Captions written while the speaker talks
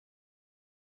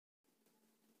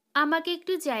আমাকে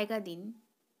একটু জায়গা দিন।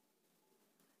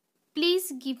 Please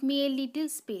give me a little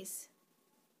space.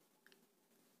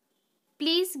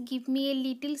 Please give me a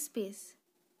little space.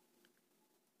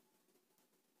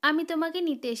 আমি তোমাকে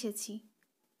নিতে এসেছি।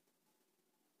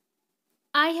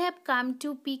 I have come to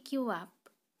pick you up.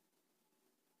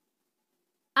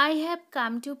 I have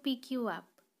come to pick you up.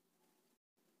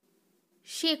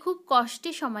 সে খুব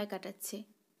কষ্টে সময় কাটাচ্ছে।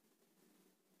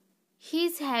 He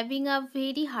is having a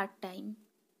very hard time.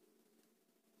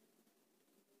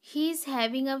 He is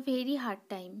having a very hard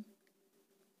time.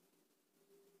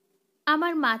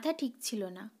 আমার মাথা ঠিক ছিল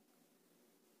না।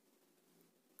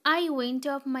 I went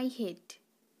off my head.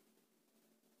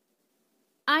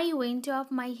 I went off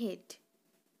my head.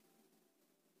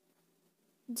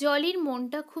 জলির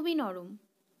মনটা খুবই নরম।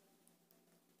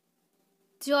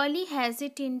 Jolly has a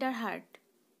tender heart.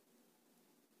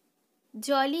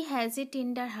 Jolly has a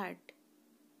tender heart.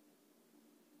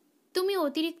 তুমি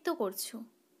অতিরিক্ত করছো।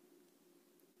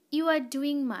 You are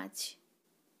doing much.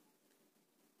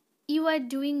 You are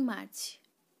doing much.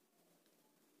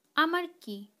 আমার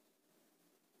কি?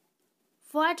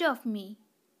 What of me?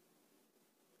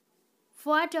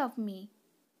 What of me?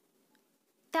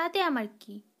 তাতে আমার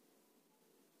কি?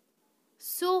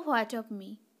 So what of me?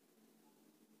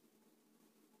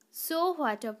 So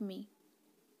what of me?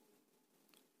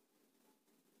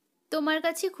 তোমার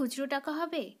কাছে খুচরো টাকা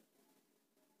হবে?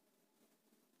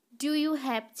 Do you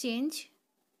have change?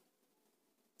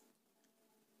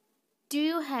 Do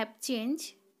you have change?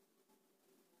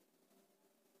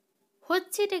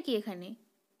 হচ্ছেটা কি এখানে?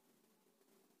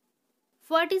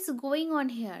 What is going on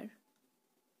here?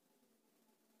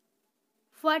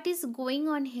 What is going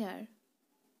on here?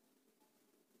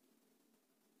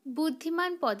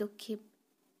 বুদ্ধিমান পদক্ষেপ।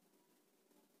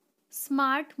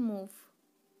 Smart move.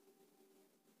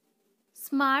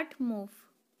 Smart move.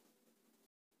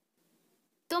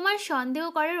 তোমার সন্দেহ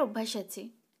করার অভ্যাস আছে।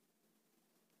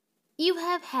 You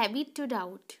have habit to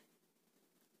doubt.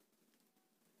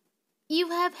 You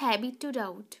have habit to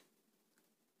doubt.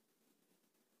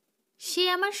 সে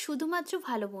আমার শুধুমাত্র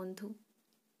ভালো বন্ধু।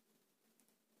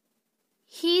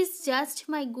 He is just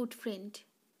my good friend.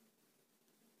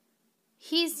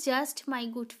 He is just my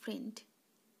good friend.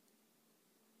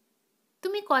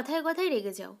 তুমি কথায় কথায়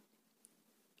রেগে যাও।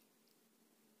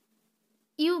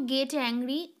 You get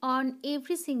angry on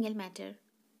every single matter.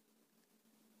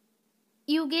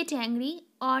 You get angry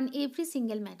on every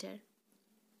single matter.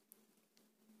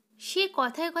 সে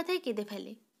কথায় কথায় কেঁদে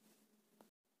ফেলে।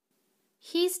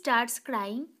 He starts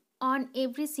crying on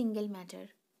every single matter.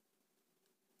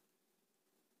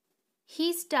 He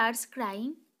starts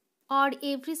crying on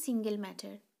every single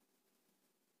matter.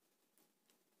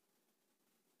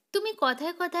 তুমি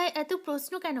কথায় কথায় এত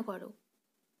প্রশ্ন কেন করো?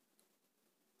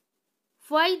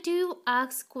 Why do you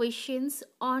ask questions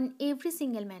on every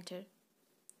single matter?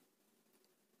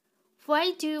 Why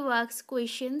do you ask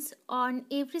questions on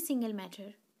every single matter?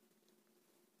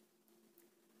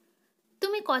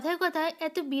 তুমি কথায় কথায়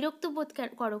এত বিরক্ত বোধ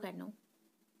করো কেন?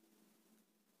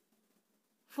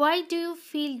 Why do you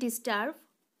feel disturbed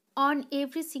on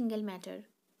every single matter?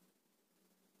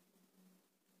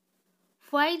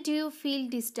 Why do you feel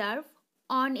disturbed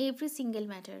on every single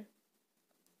matter?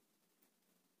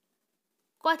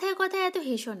 কথায় কথায় এত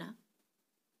হেসো না।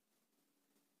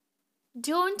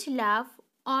 Don't laugh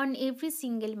on every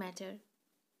single matter.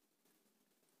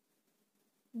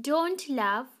 Don't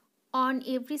laugh on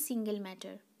every single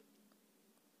matter.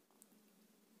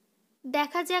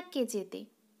 দেখা যাক কে জেতে।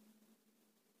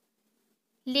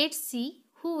 Let's see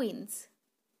who wins.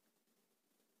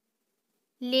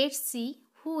 Let's see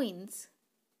who wins.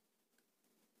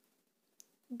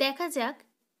 দেখা যাক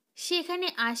সে এখানে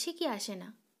আসে কি আসে না।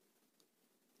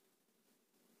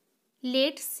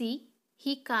 Let's see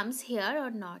he comes here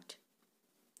or not.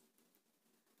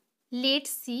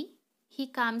 Let's see he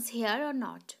comes here or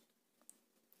not.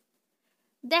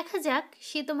 দেখা যাক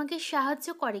সে তোমাকে সাহায্য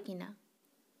করে কিনা।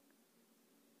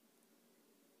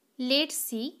 Let's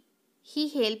see he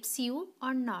helps you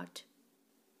or not.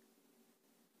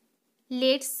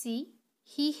 Let's see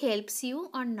he helps you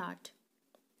or not.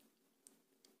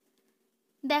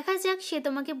 দেখা যাক সে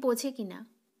তোমাকে বোঝে কিনা।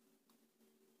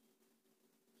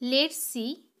 Let's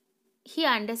see he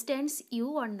understands you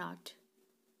or not.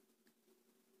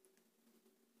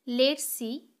 Let's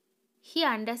see he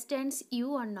understands you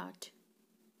or not.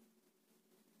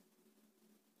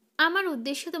 আমার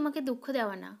উদ্দেশ্য তোমাকে দুঃখ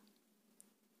দেওয়া না।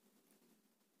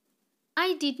 I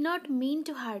did not mean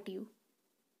to hurt you.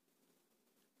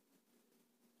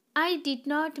 I did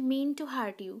not mean to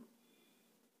hurt you.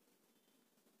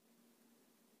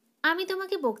 আমি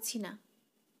তোমাকে বকছি না।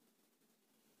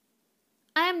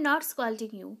 I I am not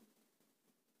scolding you.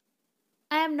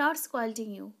 I am not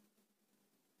scolding you.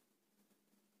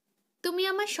 তুমি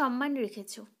আমার সম্মান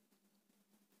রেখেছ।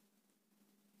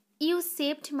 You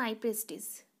saved my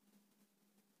prestige.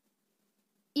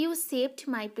 You saved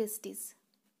my prestige.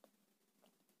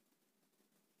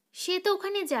 সে তো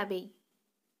ওখানে যাবেই।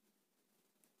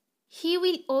 He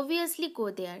will obviously go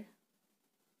there.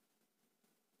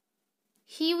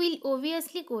 He will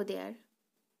obviously go there.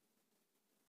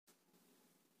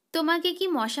 তোমাকে কি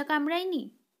মশা কামড়ায়নি?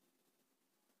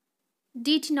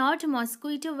 Did not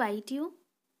mosquito bite you?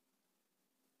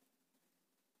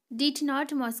 Did not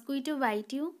mosquito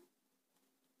bite you?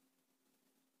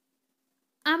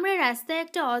 আমরা রাস্তায়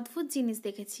একটা অদ্ভুত জিনিস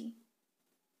দেখেছি।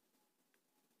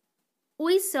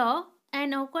 We saw an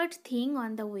awkward thing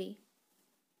on the way.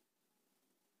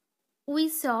 We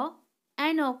saw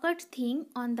an awkward thing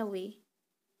on the way.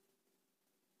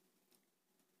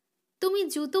 তুমি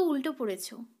জুতো উল্টো পরেছ।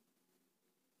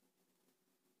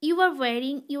 You are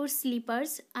wearing your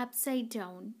slippers upside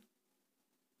down.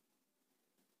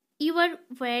 You are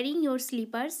wearing your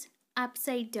slippers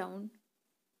upside down.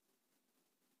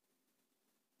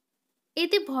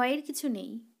 এতে ভয়ের কিছু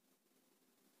নেই।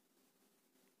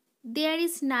 There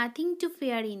is nothing to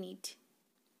fear in it.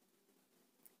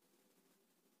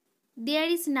 There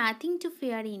is nothing to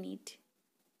fear in it.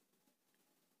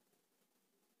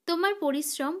 তোমার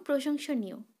পরিশ্রম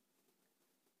প্রশংসনীয়।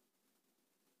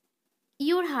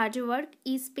 Your hard work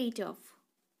is paid off.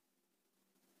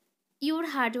 Your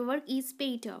hard work is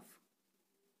paid off.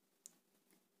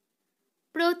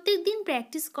 প্রত্যেক দিন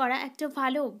practice করা একটা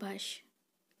ভালো অভ্যাস।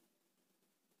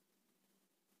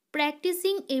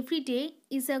 Practicing every day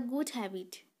is a good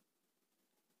habit.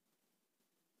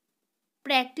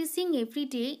 Practicing every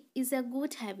day is a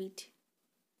good habit.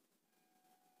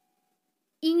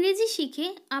 ইংরেজি শিখে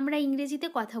আমরা ইংরেজিতে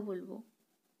কথা বলবো।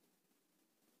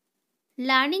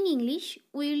 Learning English,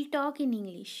 we will talk in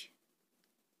English.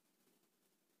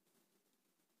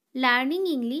 Learning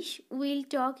English, we will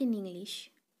talk in English.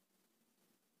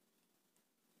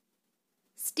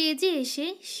 স্টেজে এসে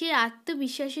সে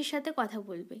আত্মবিশ্বাসের সাথে কথা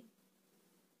বলবে।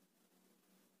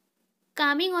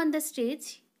 Coming on the stage,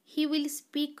 he will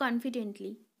speak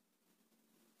confidently.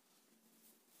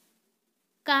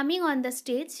 Coming on the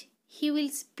stage, he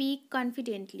will speak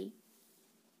confidently.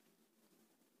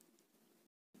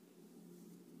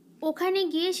 ওখানে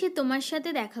গিয়ে সে তোমার সাথে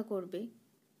দেখা করবে।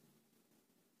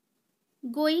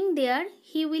 Going there,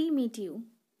 he will meet you.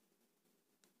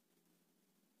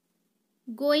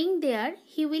 Going there,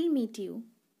 he will meet you.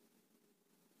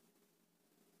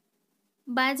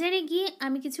 বাজারে গিয়ে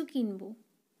আমি কিছু কিনব।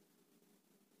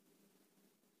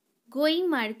 Going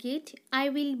market, I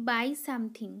will buy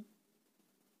something.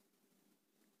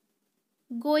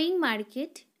 Going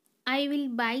market, I will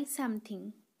buy something.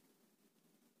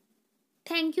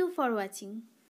 Thank you for watching.